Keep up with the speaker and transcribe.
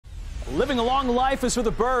Living a long life is for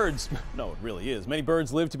the birds. No, it really is. Many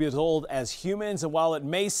birds live to be as old as humans, and while it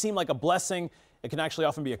may seem like a blessing, it can actually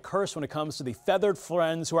often be a curse when it comes to the feathered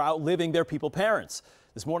friends who are outliving their people parents.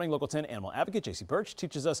 This morning, Local 10 animal advocate J.C. Birch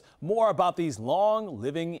teaches us more about these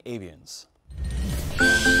long-living avians.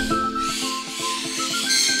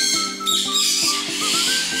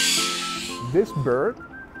 This bird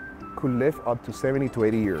could live up to 70 to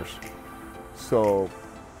 80 years. So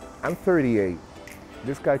I'm 38.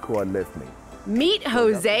 This guy could outlive me. Meet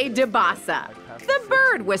Jose de Basa, the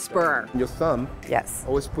bird whisperer. Your thumb, Yes.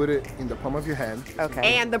 always put it in the palm of your hand.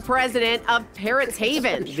 Okay. And the president of Parrots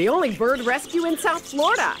Haven, the only bird rescue in South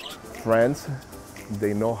Florida. Friends,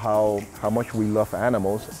 they know how much we love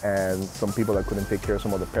animals, and some people that couldn't take care of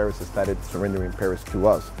some of the parrots started surrendering parrots to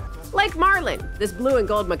us. Like Marlin, this blue and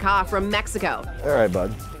gold macaw from Mexico. All right,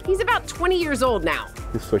 bud. He's about 20 years old now.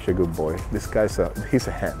 He's such a good boy. This guy's he's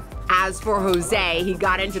a ham. As for Jose, he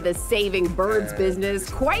got into the saving birds business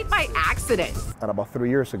quite by accident. And about 3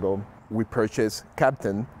 years ago, we purchased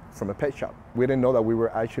Captain from a pet shop. We didn't know that we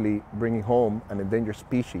were actually bringing home an endangered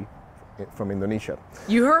species from Indonesia.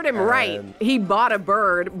 You heard him right. He bought a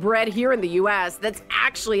bird bred here in the U.S. that's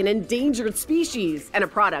actually an endangered species and a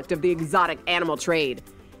product of the exotic animal trade.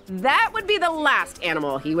 That would be the last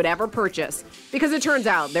animal he would ever purchase, because it turns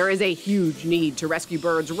out there is a huge need to rescue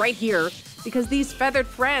birds right here because these feathered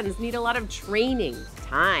friends need a lot of training,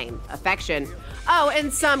 time, affection. Oh,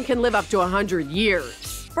 and some can live up to 100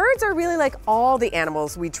 years. Birds are really like all the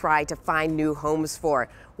animals we try to find new homes for.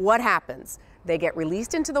 What happens? They get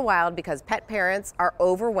released into the wild because pet parents are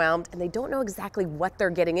overwhelmed and they don't know exactly what they're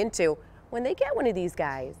getting into when they get one of these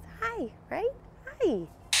guys. Hi, right? Hi.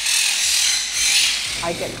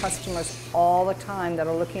 I get customers all the time that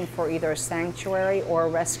are looking for either a sanctuary or a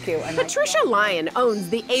rescue. And Patricia Lyon owns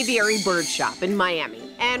the Aviary Bird Shop in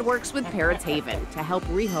Miami and works with Parrots Haven to help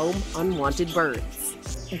rehome unwanted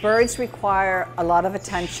birds. birds require a lot of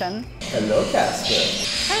attention. Hello,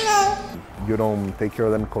 Casper. Hello. You don't take care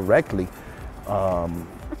of them correctly.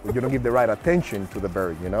 You don't give the right attention to the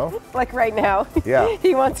bird, you know? Like right now. Yeah.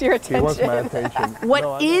 He wants your attention. He wants my attention.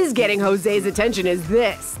 What is getting Jose's attention is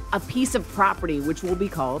this, a piece of property which will be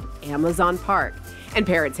called Amazon Park. And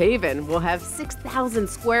Parrots Haven will have 6,000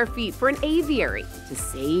 square feet for an aviary to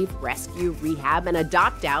save, rescue, rehab, and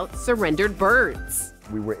adopt out surrendered birds.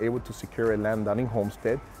 We were able to secure a land down in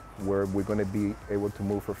Homestead where we're going to be able to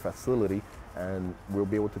move our facility and we'll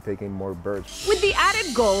be able to take in more birds. With the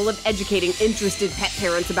added goal of educating interested pet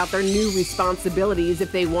parents about their new responsibilities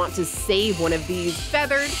if they want to save one of these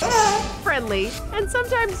feathered, friendly, and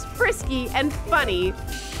sometimes frisky and funny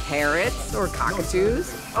parrots or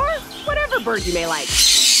cockatoos or whatever bird you may like.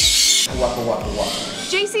 Waka, waka, waka.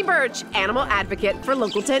 J.C. Birch, animal advocate for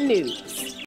Local 10 News.